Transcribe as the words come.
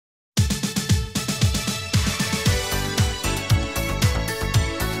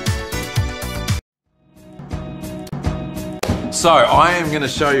So I am going to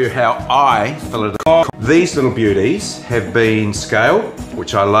show you how I fillet a Kong. These little beauties have been scaled,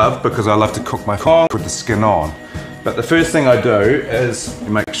 which I love because I love to cook my Kong with the skin on. But the first thing I do is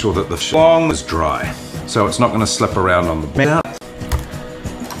make sure that the Kong is dry, so it's not going to slip around on the mouth.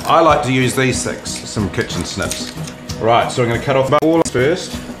 I like to use these things, some kitchen snips. Right, so I'm going to cut off all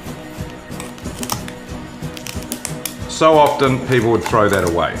first. So often people would throw that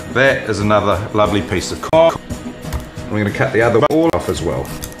away. That is another lovely piece of Kong. I'm going to cut the other all off as well.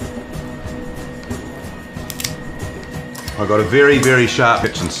 I've got a very, very sharp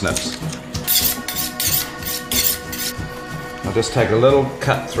kitchen snips. I'll just take a little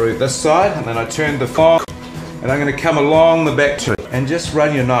cut through this side, and then I turn the Kong, and I'm going to come along the back to it and just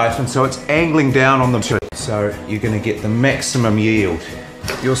run your knife, and so it's angling down on the tip, so you're going to get the maximum yield.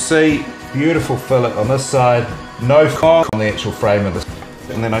 You'll see beautiful fillet on this side, no Kong on the actual frame of this.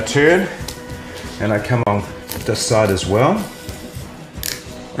 And then I turn and I come along this side as well.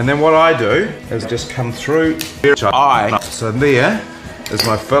 And then what I do is just come through. So there is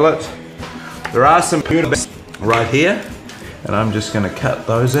my fillet. There are some beautiful bits right here, and I'm just going to cut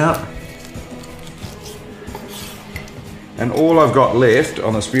those out. And all I've got left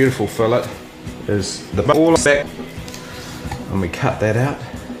on this beautiful fillet is the ball back, and we cut that out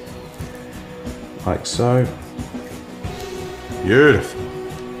like so. Beautiful.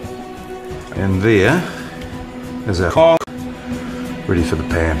 And there is our Kong ready for the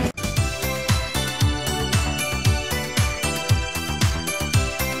pan.